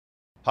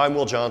Hi, I'm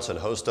Will Johnson,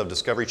 host of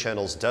Discovery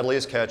Channel's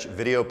Deadliest Catch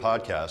video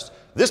podcast.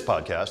 This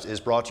podcast is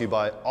brought to you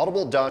by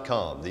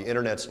Audible.com, the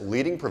internet's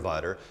leading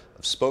provider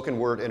of spoken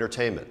word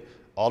entertainment.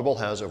 Audible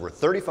has over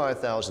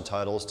 35,000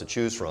 titles to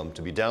choose from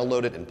to be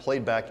downloaded and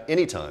played back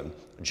anytime,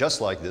 just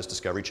like this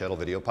Discovery Channel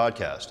video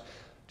podcast.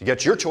 To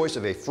get your choice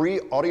of a free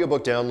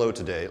audiobook download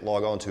today,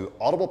 log on to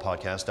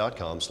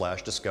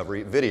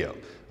audiblepodcast.com/discoveryvideo.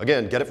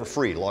 Again, get it for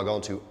free. Log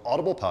on to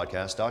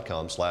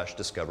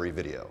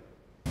audiblepodcast.com/discoveryvideo.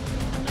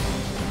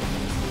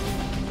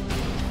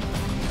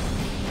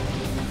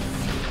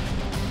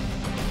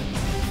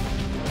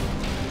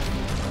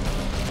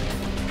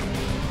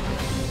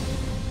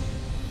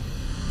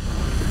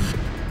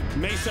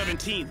 May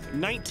 17th,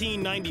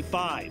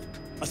 1995.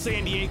 A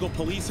San Diego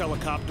police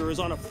helicopter is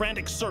on a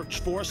frantic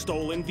search for a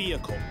stolen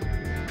vehicle.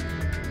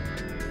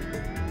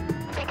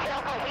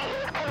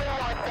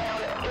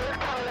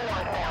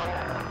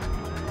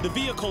 The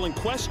vehicle in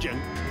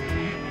question,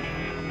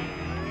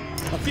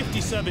 a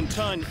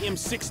 57-ton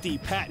M60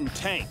 Patton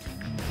tank.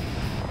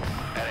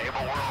 And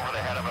Abel, we're over the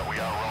head of it. We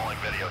are rolling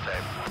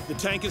videotape. The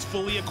tank is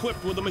fully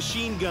equipped with a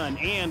machine gun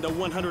and a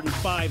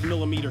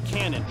 105mm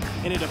cannon,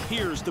 and it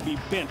appears to be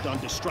bent on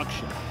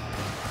destruction.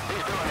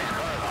 He's doing these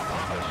cars on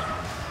purpose.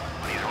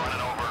 He's running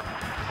over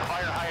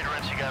fire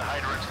hydrants. You got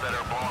hydrants that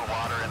are blowing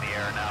water in the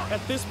air now.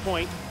 At this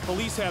point,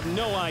 police have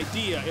no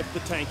idea if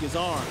the tank is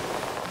armed.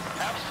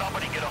 Have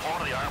somebody get a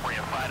hold of the armory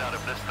and find out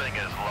if this thing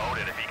is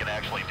loaded, if he can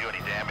actually do any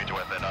damage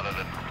with it other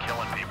than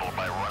killing people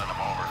by running them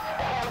over.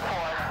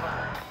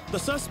 The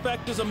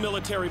suspect is a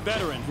military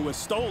veteran who has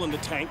stolen the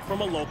tank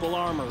from a local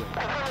armory.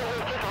 Yeah,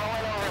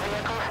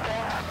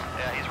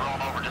 he's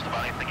rolling over just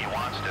about anything he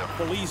wants to.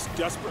 Police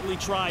desperately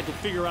tried to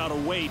figure out a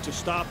way to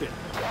stop him.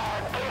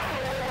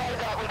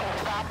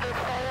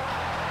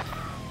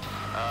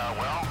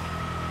 Well,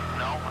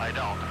 no, I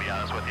don't, to be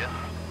honest with you.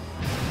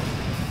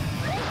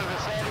 This is the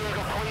San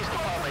Diego Police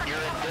Department. You're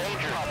in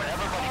danger.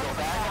 Everybody go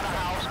back in the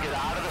house, get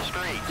out of the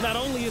street. Not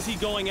only is he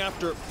going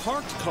after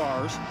parked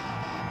cars,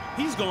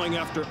 he's going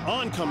after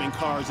oncoming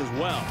cars as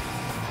well.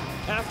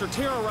 After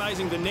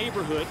terrorizing the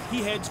neighborhood,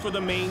 he heads for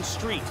the main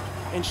street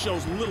and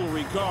shows little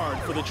regard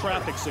for the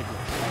traffic signal.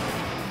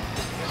 This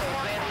is the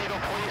San Diego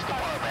Police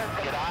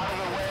Department. Get out of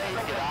the way,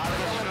 get out of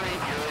the street,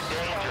 you're in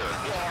danger.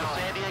 This is the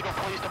San Diego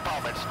Police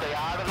Department. Stay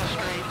out of the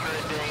street, you're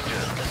in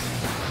danger.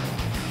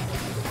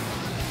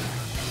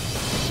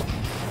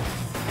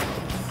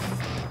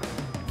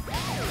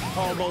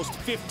 Almost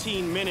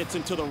 15 minutes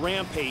into the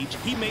rampage,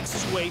 he makes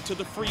his way to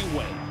the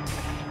freeway.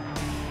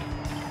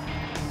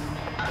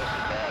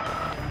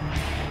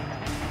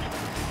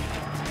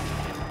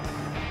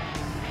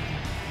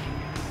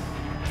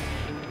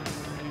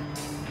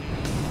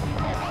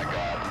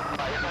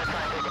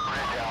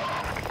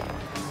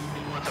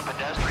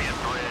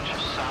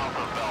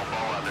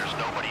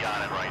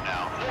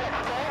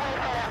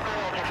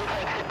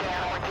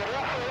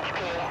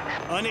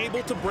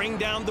 Unable to bring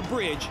down the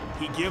bridge,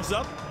 he gives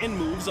up and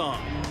moves on.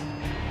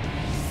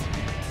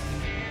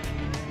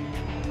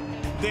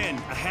 Then,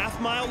 a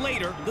half-mile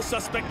later, the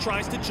suspect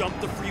tries to jump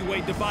the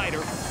freeway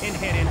divider and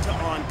head into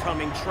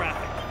oncoming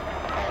traffic.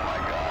 Oh my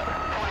God.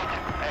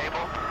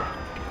 Abel?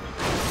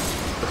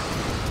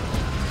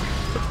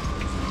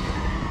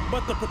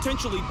 But the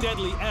potentially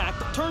deadly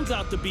act turns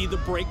out to be the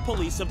break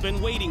police have been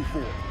waiting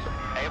for.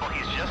 Abel,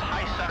 he's just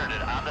high-centered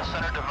it on the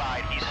center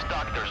divide. He's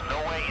stuck. There's no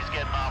way he's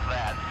getting off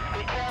that.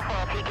 Be careful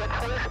if he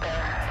gets loose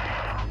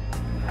there.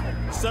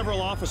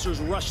 Several officers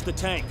rush the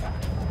tank.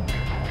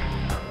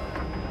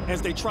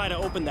 As they try to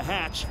open the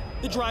hatch,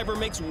 the driver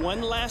makes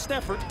one last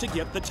effort to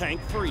get the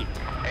tank free.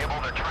 Abel,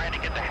 they're trying to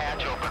get the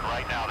hatch open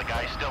right now. The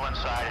guy's still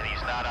inside and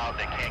he's not out.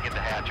 They can't get the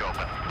hatch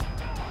open.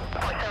 So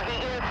he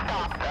is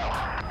stopped, though?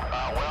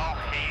 Well,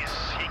 he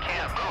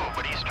can't move,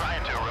 but he's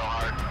trying to real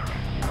hard.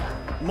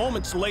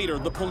 Moments later,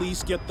 the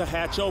police get the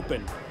hatch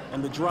open,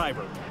 and the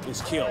driver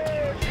is killed.